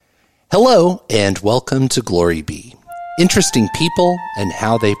Hello and welcome to Glory Be. Interesting people and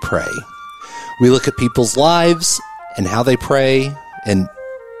how they pray. We look at people's lives and how they pray, and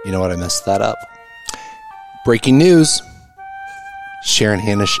you know what? I messed that up. Breaking news. Sharon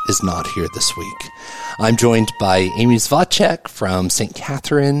Hanisch is not here this week. I'm joined by Amy Zvacek from St.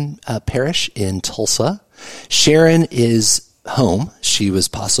 Catherine Parish in Tulsa. Sharon is home. She was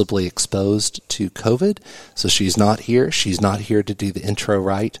possibly exposed to COVID, so she's not here. She's not here to do the intro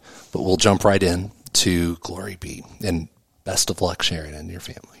right, but we'll jump right in to Glory Be. And best of luck, Sharon, and your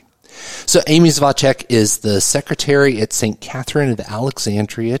family. So Amy Zvacek is the secretary at St. Catherine of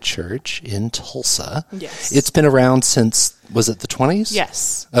Alexandria Church in Tulsa. Yes. It's been around since, was it the 20s?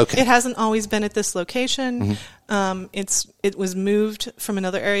 Yes. Okay. It hasn't always been at this location. It was moved from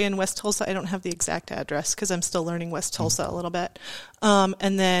another area in West Tulsa. I don't have the exact address because I'm still learning West Tulsa a little bit.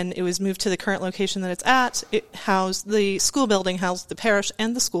 And then it was moved to the current location that it's at. It housed the school building, housed the parish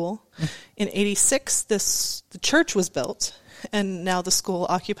and the school. In '86, the church was built, and now the school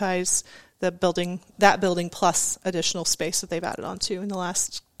occupies that building plus additional space that they've added onto in the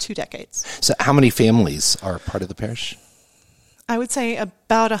last 2 decades. So how many families are part of the parish? I would say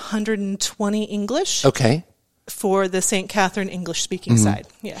about 120 English. Okay. For the St. Catherine English-speaking side,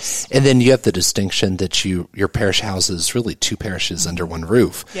 yes. And then you have the distinction that your parish houses really 2 parishes under one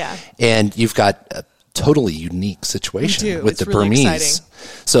roof. Yeah. And you've got a totally unique situation with it's the really Burmese.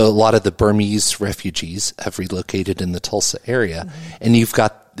 exciting. So a lot of the Burmese refugees have relocated in the Tulsa area, and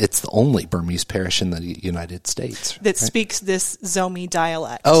it's the only Burmese parish in the United States That speaks this Zomi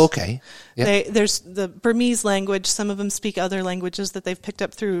dialect. Oh, okay. Yeah. There's the Burmese language. Some of them speak other languages that they've picked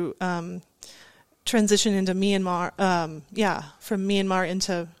up through transition into Myanmar. From Myanmar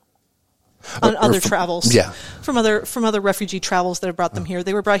into other travels. Yeah. From other refugee travels that have brought them here.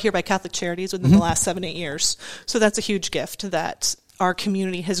 They were brought here by Catholic Charities within the last 7-8 years. So that's a huge gift that our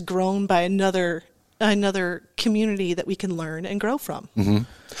community has grown by another community that we can learn and grow from.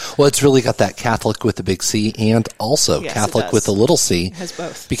 Well, it's really got that Catholic with a big C and also Yes, Catholic with a little c. It has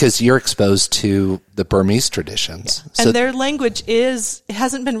both. Because you're exposed to the Burmese traditions. Yeah. And their language it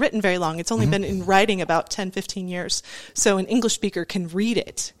hasn't been written very long. It's only been in writing about 10, 15 years. So an English speaker can read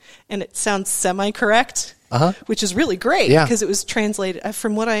it, and it sounds semi-correct, which is really great because it was translated,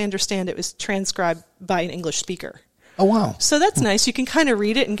 from what I understand, it was transcribed by an English speaker. Oh, wow. So that's nice. You can kind of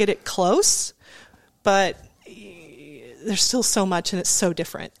read it and get it close, but there's still so much, and it's so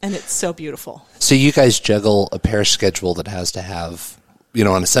different, and it's so beautiful. So you guys juggle a parish schedule that has to have,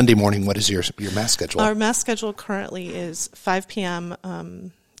 on a Sunday morning, what is your mass schedule? Our mass schedule currently is 5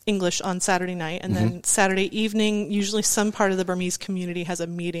 p.m. English on Saturday night, and then Saturday evening, usually some part of the Burmese community has a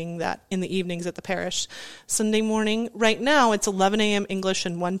meeting that in the evenings at the parish. Sunday morning, right now, it's 11 a.m. English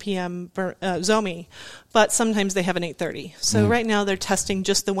and 1 p.m. Zomi, but sometimes they have an 8:30. So right now they're testing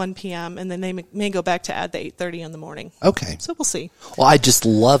just the 1 p.m., and then they may go back to add the 8:30 in the morning. Okay. So we'll see. Well, I just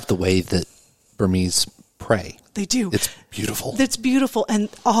love the way that Burmese pray. They do. It's beautiful. It's beautiful, and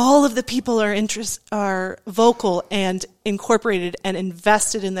all of the people are vocal and incorporated and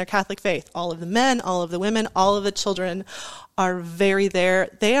invested in their Catholic faith. All of the men, all of the women, all of the children are very there.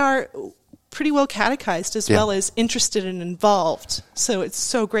 They are pretty well catechized as well as interested and involved. So it's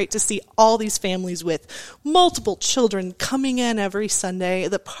so great to see all these families with multiple children coming in every Sunday.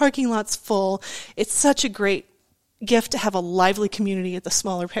 The parking lot's full. It's such a great gift to have a lively community at the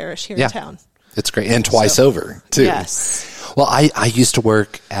smaller parish here in town. It's great. And twice over, too. Yes. Well, I used to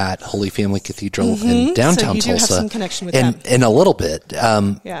work at Holy Family Cathedral in downtown so you Tulsa. Do have some connection with them. And a little bit.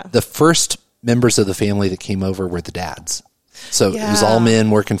 The first members of the family that came over were the dads. So it was all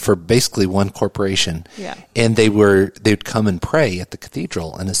men working for basically one corporation. Yeah. And they'd come and pray at the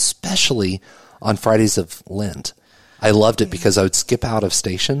cathedral, and especially on Fridays of Lent. I loved it because I would skip out of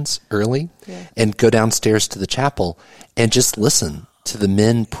stations early and go downstairs to the chapel and just listen to the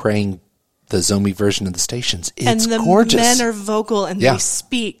men praying the Zomi version of the stations. It's gorgeous. And the men are vocal and they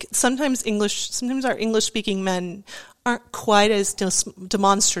speak. Sometimes our English-speaking men aren't quite as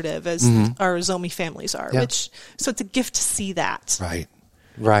demonstrative as our Zomi families are. So it's a gift to see that.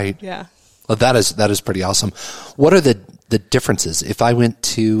 Right. Yeah. Well, that is pretty awesome. What are the differences? If I went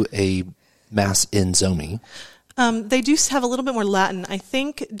to a mass in Zomi, They do have a little bit more Latin. I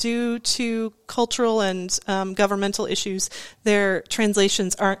think due to cultural and governmental issues, their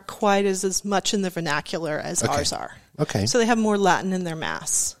translations aren't quite as much in the vernacular as ours are. Okay. So they have more Latin in their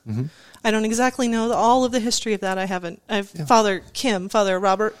Mass. Mm-hmm. I don't exactly know all of the history of that. Father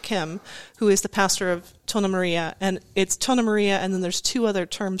Robert Kim, who is the pastor of Tona Maria, and it's Tona Maria, and then there's two other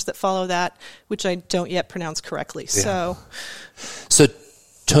terms that follow that, which I don't yet pronounce correctly. Yeah. So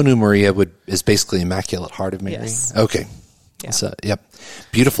Tona Maria is basically Immaculate Heart of Mary? Yes. Okay. Yeah. So, yep.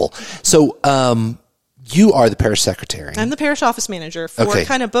 Beautiful. So, you are the parish secretary. I'm the parish office manager for Okay.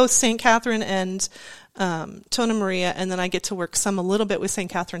 kind of both St. Catherine and Tona Maria, and then I get to work a little bit with St.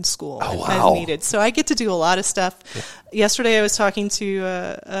 Catherine's School wow. as needed. So I get to do a lot of stuff. Yeah. Yesterday I was talking to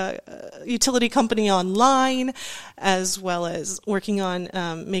a utility company online, as well as working on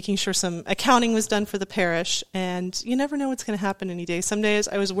making sure some accounting was done for the parish. And you never know what's going to happen any day. Some days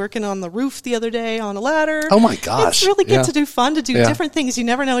I was working on the roof the other day on a ladder. Oh my gosh. It's really good to do fun, to do Yeah. different things. You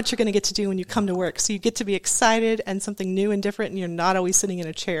never know what you're going to get to do when you come to work. So you get to be excited and something new and different, and you're not always sitting in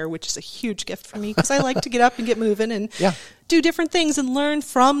a chair, which is a huge gift for me because I like to get up and get moving and Yeah. do different things and learn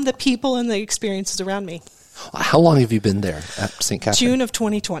from the people and the experiences around me. How long have you been there at St. Catherine? June of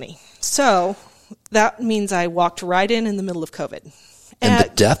 2020. So that means I walked right in the middle of COVID. And the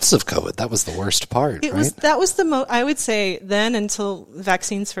depths of COVID, that was the worst part, right? That was the most, I would say then until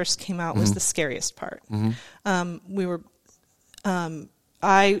vaccines first came out was the scariest part.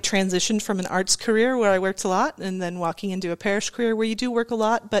 I transitioned from an arts career where I worked a lot and then walking into a parish career where you do work a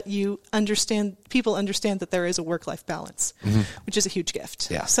lot, but people understand that there is a work-life balance, which is a huge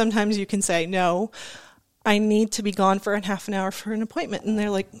gift. Yeah. Sometimes you can say, no, I need to be gone for a half an hour for an appointment. And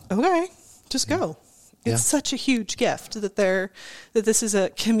they're like, okay, just go. It's such a huge gift that this is a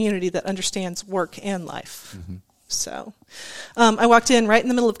community that understands work and life. So, I walked in right in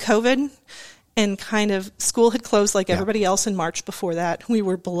the middle of COVID, and kind of school had closed like everybody else in March before that. We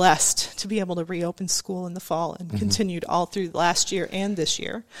were blessed to be able to reopen school in the fall and continued all through last year and this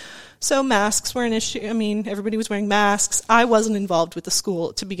year. So masks were an issue. I mean, everybody was wearing masks. I wasn't involved with the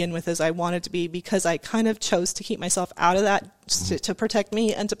school to begin with as I wanted to be because I kind of chose to keep myself out of that to protect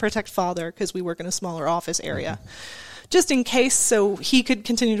me and to protect Father because we work in a smaller office area. Just in case, so he could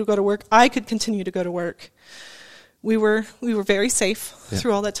continue to go to work, I could continue to go to work. We were very safe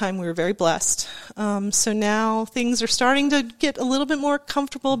through all that time. We were very blessed. So now things are starting to get a little bit more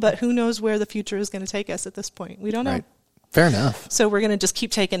comfortable, but who knows where the future is going to take us at this point. We don't know. Right. Fair enough. So we're going to just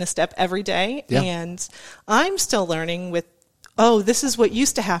keep taking a step every day. Yeah. And I'm still learning this is what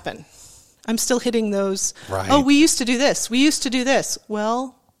used to happen. I'm still hitting those, Right. We used to do this. We used to do this.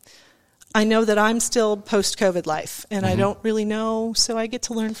 Well, I know that I'm still post-COVID life, and I don't really know, so I get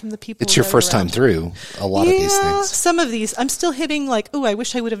to learn from the people. It's your that are first time around. through a lot of these things. Some of these, I'm still hitting I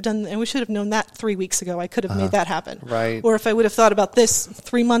wish I would have known that 3 weeks ago. I could have made that happen. Right. Or if I would have thought about this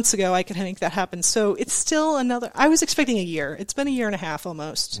 3 months ago, I could make that happen. So it's still I was expecting a year. It's been a year and a half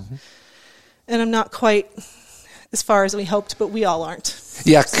almost. And I'm not quite as far as we hoped, but we all aren't.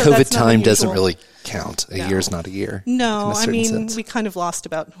 Yeah, So COVID that's not time doesn't unusual. really count. A year's not a year. No, in a I certain mean, sense. we kind of lost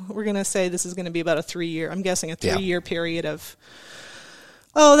we're going to say this is going to be about a 3-year, I'm guessing a 3-year period of,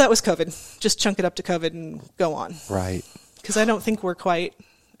 that was COVID. Just chunk it up to COVID and go on. Right. Because I don't think we're quite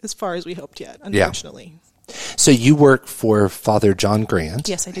as far as we hoped yet, unfortunately. So you work for Father John Grant.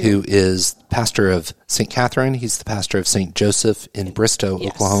 Yes, I do. Who is pastor of St. Catherine. He's the pastor of St. Joseph in Bristow,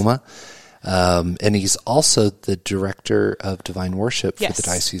 Yes. Oklahoma. And he's also the director of divine worship for Yes, the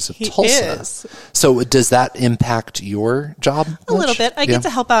Diocese of he Tulsa. is. So does that impact your job? A little bit. I Yeah. get to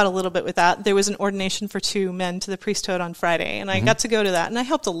help out a little bit with that. There was an ordination for 2 men to the priesthood on Friday, and I got to go to that, and I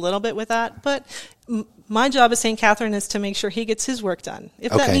helped a little bit with that. But my job as St. Catherine is to make sure he gets his work done.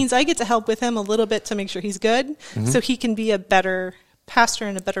 If that Okay. means I get to help with him a little bit to make sure he's good, so he can be a better pastor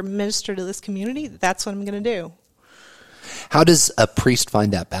and a better minister to this community, that's what I'm going to do. How does a priest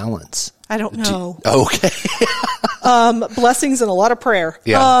find that balance? I don't know. Okay. Blessings and a lot of prayer.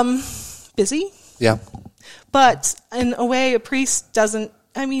 Yeah. Busy. Yeah. But in a way, a priest doesn't,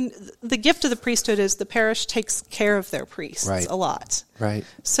 the gift of the priesthood is the parish takes care of their priests Right. a lot. Right.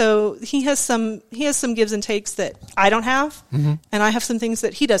 So he has some gives and takes that I don't have, and I have some things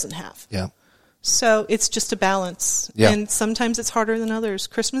that he doesn't have. Yeah. So it's just a balance. Yeah. And sometimes it's harder than others.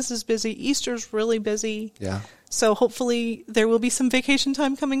 Christmas is busy. Easter's really busy. Yeah. So hopefully there will be some vacation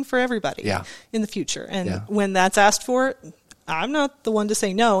time coming for everybody Yeah. in the future. And Yeah. when that's asked for, I'm not the one to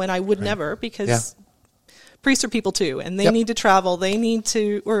say no, and I would never, because priests are people too, and they need to travel. They need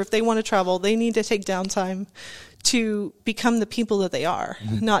to, or if they want to travel, they need to take downtime to become the people that they are,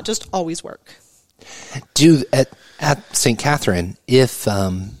 not just always work. At St. Catherine, if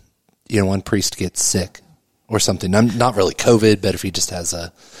one priest gets sick or something, not really COVID, but if he just has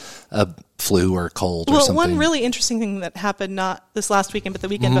a flu or a cold or something. Well, one really interesting thing that happened not this last weekend, but the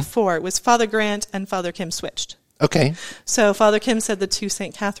weekend before, was Father Grant and Father Kim switched. Okay. So Father Kim said the 2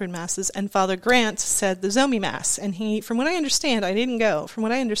 St. Catherine Masses, and Father Grant said the Zomi Mass. And he, from what I understand, I didn't go. From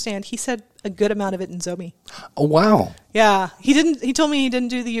what I understand, he said a good amount of it in Zomi. Oh, wow. Yeah. He told me he didn't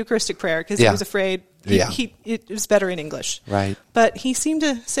do the Eucharistic prayer because he was afraid Yeah. It was better in English. Right. But he seemed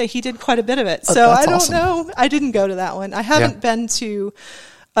to say he did quite a bit of it. Oh, So that's I don't awesome. know. I didn't go to that one. I haven't been to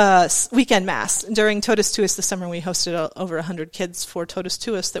weekend mass. During Totus Tuus this summer, we hosted over 100 kids for Totus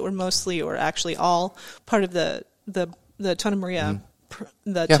Tuus that were mostly, or actually all, part of the Tona Maria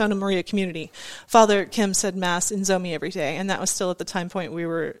Tona Maria community. Father Kim said Mass in Zomi every day, and that was still at the time point we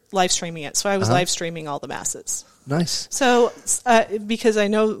were live streaming it. So I was live streaming all the Masses. Nice. So because I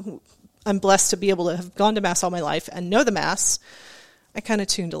know I'm blessed to be able to have gone to Mass all my life and know the Mass, I kind of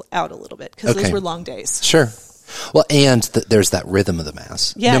tuned out a little bit because those were long days. Sure. Well, and there's that rhythm of the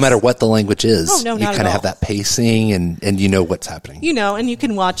Mass. Yes. No matter what the language is, no, you not kind at of have all. that pacing and you know what's happening. You know, and you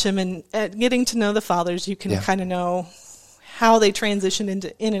can watch them, and getting to know the fathers, you can kind of know how they transition in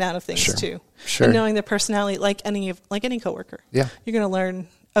and out of things too. Sure. And knowing their personality, like any coworker. Yeah. You're going to learn,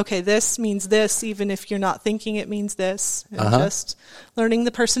 okay, this means this, even if you're not thinking it means this. And just learning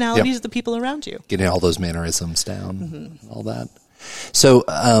the personalities of the people around you. Getting all those mannerisms down, all that. So,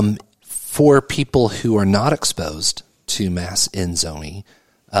 for people who are not exposed to Mass in Zomi,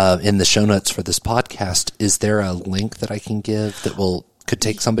 in the show notes for this podcast, is there a link that I can give that could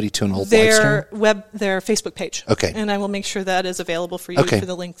take somebody to an old live stream? Their Facebook page. Okay. And I will make sure that is available for you for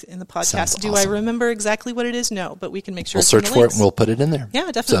the link in the podcast. Sounds Do awesome. I remember exactly what it is? No, but we can make sure We'll it's in search the for it links. and we'll put it in there.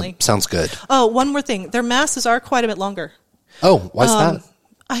 Yeah, definitely. So, sounds good. Oh, one more thing. Their masses are quite a bit longer. Oh, why's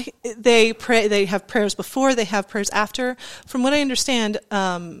that? They pray. They have prayers before. They have prayers after. From what I understand,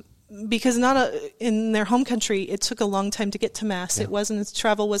 because in their home country, it took a long time to get to Mass. It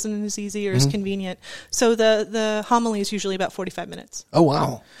travel wasn't as easy or as convenient. So the homily is usually about 45 minutes. Oh,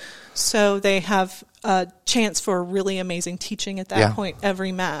 wow. So they have a chance for really amazing teaching at that point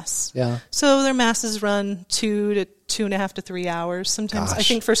every Mass. Yeah. So their Masses run 2 to 2.5 to 3 hours. Sometimes I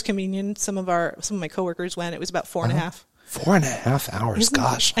think First Communion. Some of my coworkers went. It was about 4.5. 4.5 hours.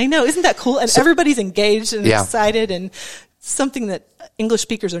 Gosh. I know. Isn't that cool? And everybody's engaged and Yeah. excited, and something that English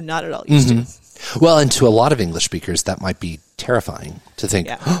speakers are not at all used to. Well, and to a lot of English speakers, that might be terrifying to think,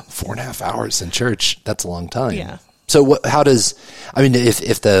 Yeah. 4.5 hours in church, that's a long time. Yeah. So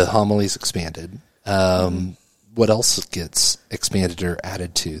if the homily's expanded, what else gets expanded or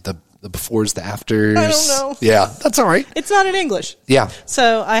added to? The befores, the afters? I don't know. Yeah, that's all right. It's not in English. Yeah.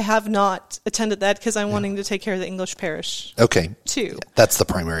 So I have not attended that because I'm wanting to take care of the English parish Okay. too. That's the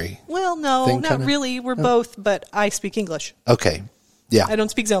primary. Well, no, Thing not kinda? really. We're both, but I speak English. Okay. Yeah. I don't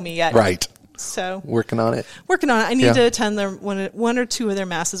speak Zomi yet. Right. So Working on it. working on it. I need Yeah. to attend one or two of their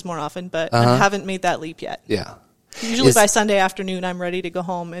Masses more often, but I haven't made that leap yet. Yeah. Usually by Sunday afternoon, I'm ready to go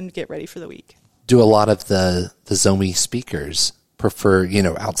home and get ready for the week. Do a lot of the Zomi speakers prefer,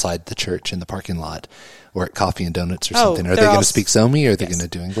 outside the church in the parking lot or at Coffee and Donuts or something? Are they they're going all to speak Zomi or are they going to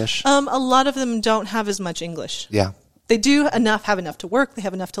do English? A lot of them don't have as much English. Yeah. They do have enough to work. They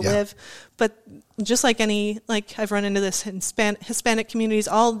have enough to live. But just like I've run into this in Hispanic communities,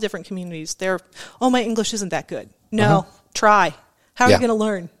 all different communities, my English isn't that good. No, try. How are you going to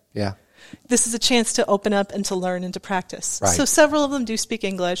learn? Yeah. This is a chance to open up and to learn and to practice. Right. So several of them do speak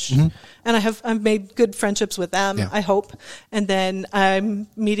English, and I've made good friendships with them, I hope. And then I'm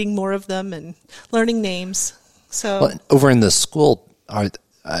meeting more of them and learning names. So Well, over in the school,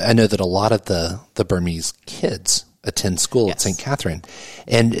 I know that a lot of the Burmese kids attend school at St. Catherine.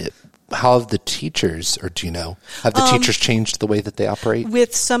 And how have the teachers, or do you know, teachers changed the way that they operate?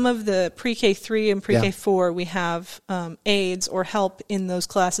 with some of the pre-K 3 and pre-K 4, we have aides or help in those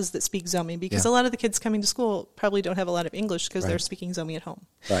classes that speak Zomi, because a lot of the kids coming to school probably don't have a lot of English because they're speaking Zomi at home.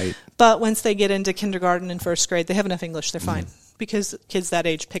 Right. But once they get into kindergarten and first grade, they have enough English, they're fine, because kids that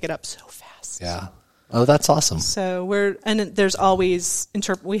age pick it up so fast. Yeah. Oh, that's awesome. So there's always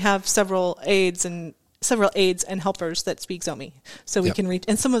we have several aides and helpers that speak Zomi. So we can reach,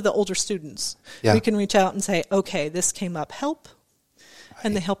 and some of the older students, we can reach out and say, okay, this came up, help. Right.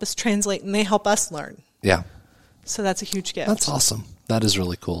 And they help us translate and they help us learn. Yeah. So that's a huge gift. That's awesome. That is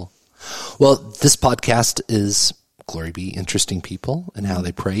really cool. Well, this podcast is Glory Be Interesting People and How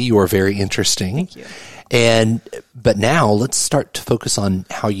They Pray. You are very interesting. Thank you. But now let's start to focus on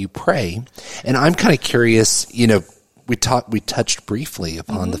how you pray. And I'm kind of curious, we touched briefly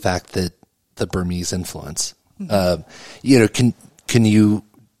upon the fact that the Burmese influence. Do you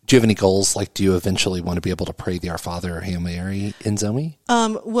have any goals? Like, do you eventually want to be able to pray the Our Father or Hail Mary in Zomi?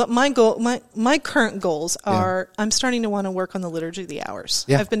 What my current goals are, I'm starting to want to work on the Liturgy of the Hours.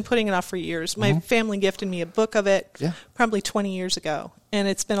 Yeah. I've been putting it off for years. My family gifted me a book of it probably 20 years ago, and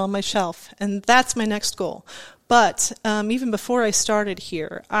it's been on my shelf, and that's my next goal. But even before I started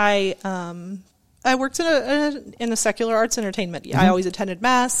here, I worked in a secular arts entertainment. I always attended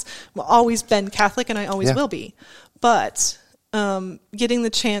Mass. I've always been Catholic, and I always will be. But getting the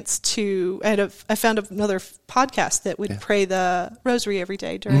chance to, I found another podcast that would pray the rosary every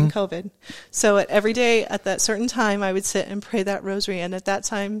day during COVID. So every day at that certain time, I would sit and pray that rosary. And at that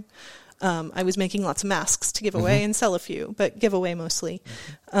time, I was making lots of masks to give away and sell a few, but give away mostly.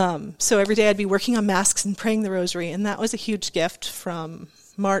 So every day I'd be working on masks and praying the rosary. And that was a huge gift from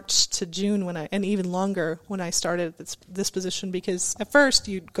March to June and even longer when I started this position, because at first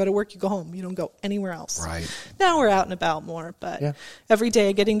you'd go to work, you go home, you don't go anywhere else. Right. Now we're out and about more, but every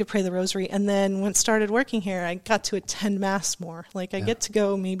day getting to pray the rosary. And then when I started working here, I got to attend mass more. Like I get to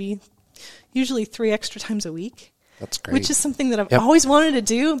go usually 3 extra times a week. That's great. Which is something that I've always wanted to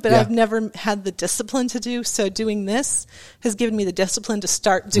do, but I've never had the discipline to do. So doing this has given me the discipline to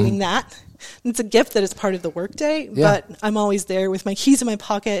start doing that. It's a gift that is part of the workday, but I'm always there with my keys in my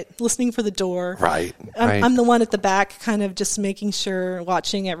pocket, listening for the door. Right. I'm the one at the back, kind of just making sure,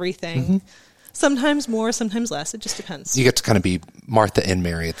 watching everything. Sometimes more, sometimes less. It just depends. You get to kind of be Martha and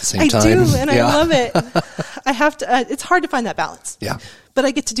Mary at the same time. I do, and I love it. I have to. It's hard to find that balance. Yeah. But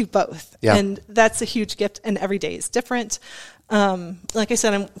I get to do both, and that's a huge gift. And every day is different. Like I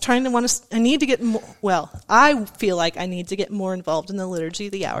said, I need to get more. Well, I feel like I need to get more involved in the liturgy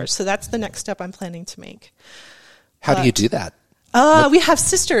of the hours. So that's the next step I'm planning to make. How do you do that? We have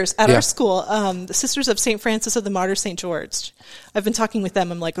sisters at our school, the Sisters of St. Francis of the Martyr St. George. I've been talking with them.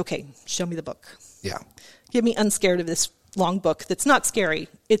 I'm like, okay, show me the book. Yeah. Get me unscared of this long book that's not scary.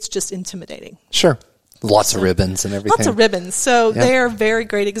 It's just intimidating. Sure. Lots of ribbons and everything. Lots of ribbons. So they are very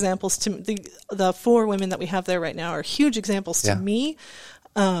great examples to the 4 women that we have there right now are huge examples to me,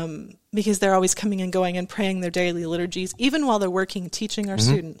 because they're always coming and going and praying their daily liturgies, even while they're working, teaching our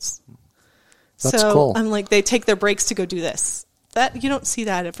students. That's cool. I'm like, they take their breaks to go do this. That you don't see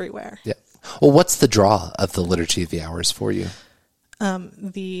that everywhere. Yeah. Well, what's the draw of the Liturgy of the Hours for you?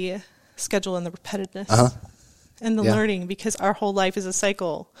 The schedule and the repetitiveness and the learning, because our whole life is a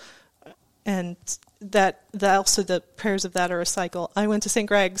cycle, and that also the prayers of that are a cycle. I went to St.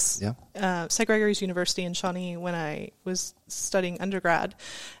 Greg's, St. Gregory's University in Shawnee when I was studying undergrad,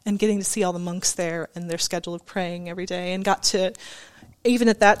 and getting to see all the monks there and their schedule of praying every day, and got to. Even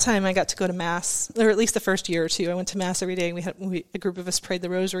at that time, I got to go to Mass, or at least the first year or two. I went to Mass every day, and a group of us prayed the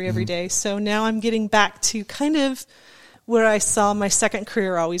Rosary every day. So now I'm getting back to kind of where I saw my second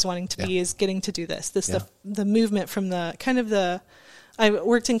career always wanting to be, is getting to do this. The movement from I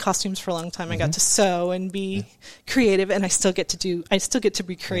worked in costumes for a long time. I got to sew and be creative, and I still get to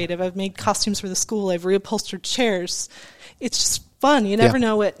be creative. I've made costumes for the school. I've reupholstered chairs. It's just fun. You never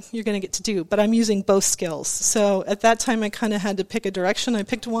know what you're going to get to do, but I'm using both skills. So at that time, I kind of had to pick a direction. I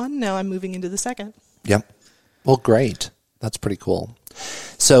picked one. Now I'm moving into the second. Yep. Well, great. That's pretty cool.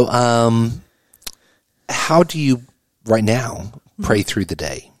 So, how do you right now pray through the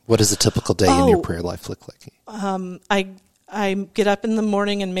day? What does a typical day in your prayer life look like? I get up in the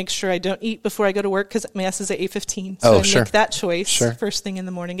morning and make sure I don't eat before I go to work, because Mass is at 8:15. So I make that choice first thing in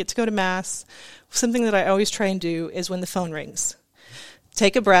the morning. Get to go to Mass. Something that I always try and do is when the phone rings,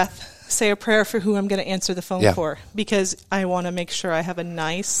 take a breath, say a prayer for who I'm going to answer the phone for, because I want to make sure I have a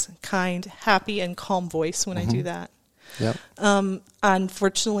nice, kind, happy, and calm voice when I do that. Yep.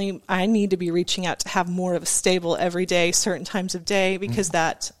 Unfortunately, I need to be reaching out to have more of a stable every day, certain times of day, because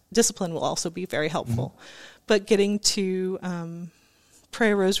that discipline will also be very helpful. But getting to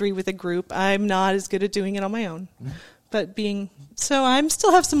pray a rosary with a group, I'm not as good at doing it on my own. But so I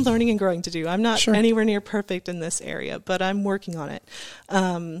still have some learning and growing to do. I'm not anywhere near perfect in this area, but I'm working on it.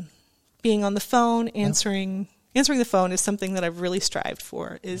 Being on the phone, answering the phone is something that I've really strived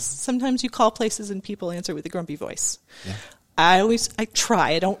for. Is sometimes you call places and people answer with a grumpy voice. Yeah. I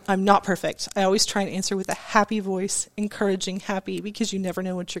try. I'm not perfect. I always try and answer with a happy voice, encouraging, happy, because you never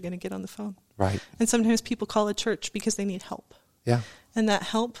know what you're going to get on the phone. Right. And sometimes people call a church because they need help. Yeah. And that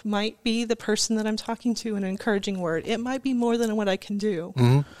help might be the person that I'm talking to, an encouraging word. It might be more than what I can do.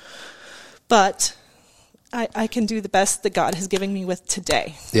 But I can do the best that God has given me with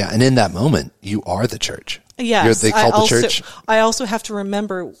today. Yeah, and in that moment, you are the church. Yes. They call the church. I also have to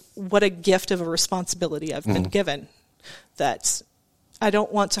remember what a gift of a responsibility I've been given. That I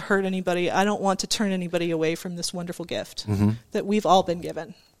don't want to hurt anybody. I don't want to turn anybody away from this wonderful gift that we've all been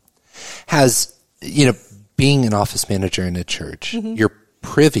given. Being an office manager in a church, you're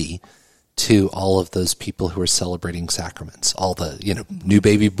privy to all of those people who are celebrating sacraments. All the, new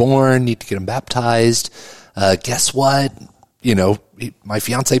baby born, need to get them baptized. Guess what? My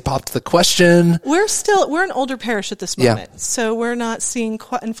fiance popped the question. We're an older parish at this moment. So we're not seeing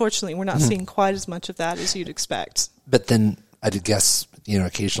unfortunately, we're not seeing quite as much of that as you'd expect. But then I'd guess,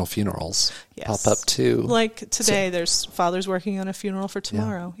 occasional funerals pop up too. Like today, there's father's working on a funeral for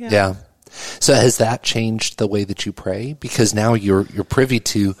tomorrow. Yeah. So has that changed the way that you pray? Because now you're privy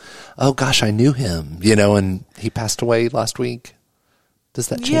to, oh gosh, I knew him, and he passed away last week. Does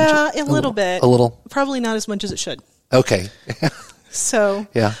that change it? Yeah, a little bit. A little? Probably not as much as it should. Okay. So,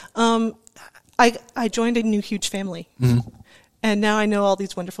 yeah. I joined a new huge family. Mm-hmm. And now I know all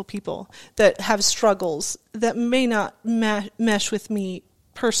these wonderful people that have struggles that may not mesh with me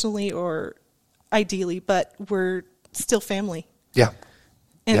personally or ideally, but we're still family. Yeah.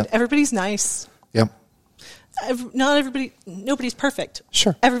 And everybody's nice. Yeah. Nobody's perfect.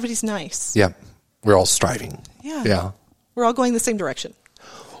 Sure. Everybody's nice. Yeah. We're all striving. Yeah. Yeah. We're all going the same direction.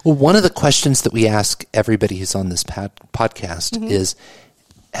 Well, one of the questions that we ask everybody who's on this podcast mm-hmm. is,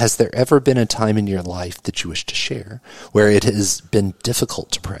 has there ever been a time in your life that you wish to share where it has been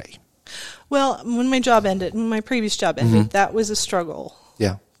difficult to pray? Well, when my previous job ended, mm-hmm. that was a struggle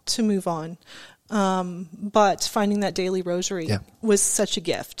to move on. But finding that daily rosary was such a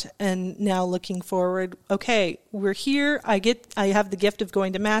gift. And now looking forward, okay, we're here. I have the gift of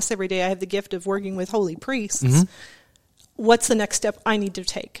going to Mass every day. I have the gift of working with holy priests. Mm-hmm. What's the next step I need to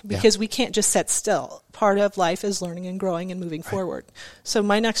take? Because we can't just sit still. Part of life is learning and growing and moving forward. So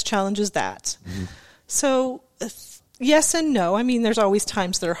my next challenge is that. Mm-hmm. So yes and no. I mean, there's always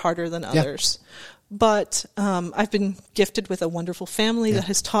times that are harder than others. But I've been gifted with a wonderful family that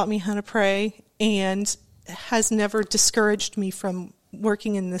has taught me how to pray and has never discouraged me from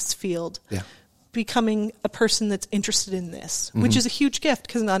working in this field, becoming a person that's interested in this, mm-hmm. which is a huge gift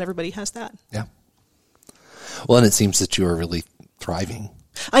because not everybody has that. Yeah. Well, and it seems that you are really thriving.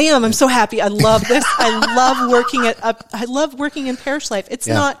 I am. I'm so happy. I love this. I love working in parish life. It's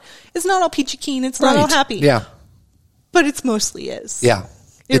not all peachy keen. It's not all happy. Yeah. But it mostly is. Yeah.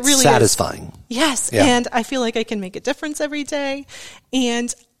 It's really satisfying. Is. Yes. Yeah. And I feel like I can make a difference every day.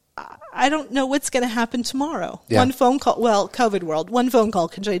 And I don't know what's going to happen tomorrow. Yeah. One phone call, COVID world, one phone call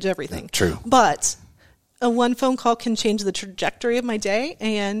can change everything. True. But one phone call can change the trajectory of my day.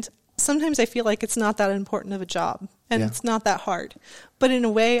 And sometimes I feel like it's not that important of a job and it's not that hard. But in a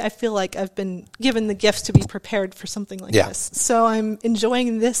way, I feel like I've been given the gifts to be prepared for something like this. So I'm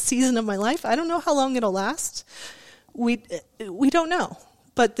enjoying this season of my life. I don't know how long it'll last. We don't know.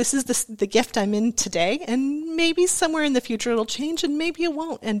 But this is the gift I'm in today, and maybe somewhere in the future it'll change, and maybe it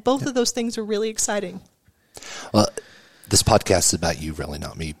won't. And both of those things are really exciting. Well, this podcast is about you, really,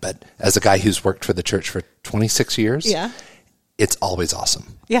 not me. But as a guy who's worked for the church for 26 years, it's always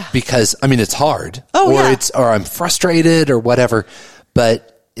awesome. Yeah. Because, I mean, it's hard. Or I'm frustrated or whatever.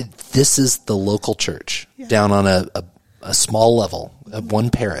 But this is the local church down on a small level of one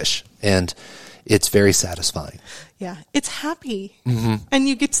parish. And it's very satisfying. Yeah, it's happy. Mm-hmm. And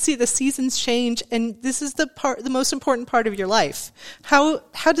you get to see the seasons change. And this is the most important part of your life. How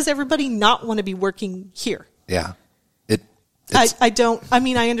does everybody not want to be working here? Yeah. I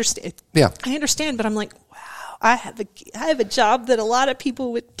understand. Yeah. I understand, but I'm like, wow, I have a job that a lot of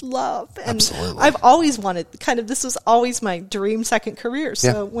people would love. And absolutely. I've always wanted, this was always my dream second career.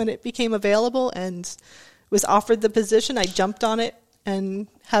 So when it became available and was offered the position, I jumped on it and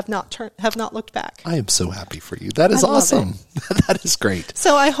have not looked back. I am so happy for you. That is awesome. That is great.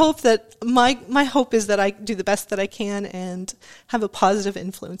 So I hope that my hope is that I do the best that I can and have a positive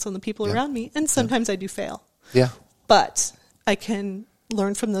influence on the people around me. And sometimes I do fail. Yeah. But I can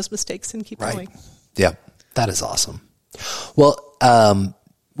learn from those mistakes and keep going. Yeah. That is awesome. Well,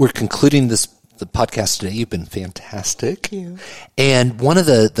 we're concluding the podcast today. You've been fantastic. Thank you. And one of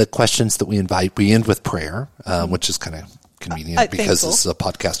the questions that we end with prayer, which is kind of convenient because this is a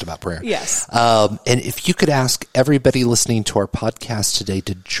podcast about prayer. Yes. And if you could ask everybody listening to our podcast today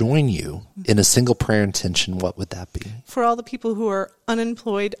to join you in a single prayer intention, what would that be? For all the people who are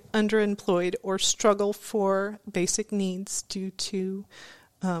unemployed, underemployed, or struggle for basic needs due to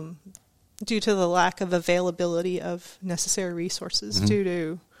the lack of availability of necessary resources,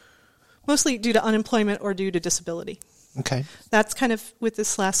 mm-hmm. mostly due to unemployment or due to disability. Okay. That's kind of, with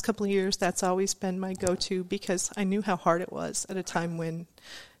this last couple of years, that's always been my go-to because I knew how hard it was at a time when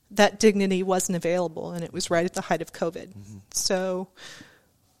that dignity wasn't available, and it was right at the height of COVID. Mm-hmm. So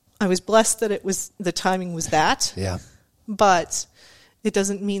I was blessed that the timing was that. Yeah. But it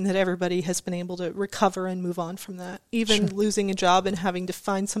doesn't mean that everybody has been able to recover and move on from that. Even losing a job and having to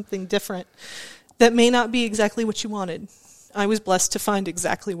find something different that may not be exactly what you wanted. I was blessed to find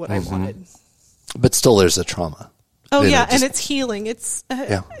exactly what I wanted. But still there's a trauma. Oh, yeah, and it's healing. It's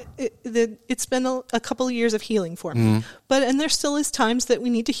been a couple of years of healing for me. Mm-hmm. And there still is times that we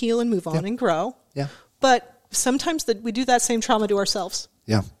need to heal and move on and grow. Yeah. But sometimes we do that same trauma to ourselves.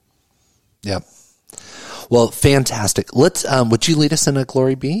 Yeah. Yeah. Well, fantastic. Let's. Would you lead us in a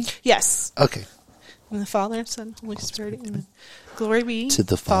Glory Be? Yes. Okay. In the Father, Son, Holy Spirit. Amen. Glory be to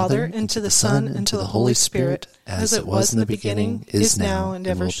the Father, and to the Son, and to the Holy Spirit, as it was in the beginning, is now, and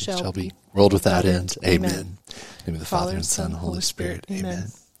ever shall be, world without end. Amen. In the name of the Father, and Son, and Holy Spirit. Amen.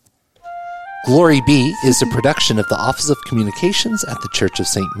 Glory Be is a production of the Office of Communications at the Church of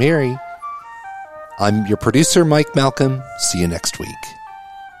St. Mary. I'm your producer, Mike Malcolm. See you next week.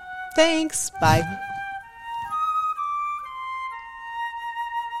 Thanks. Bye.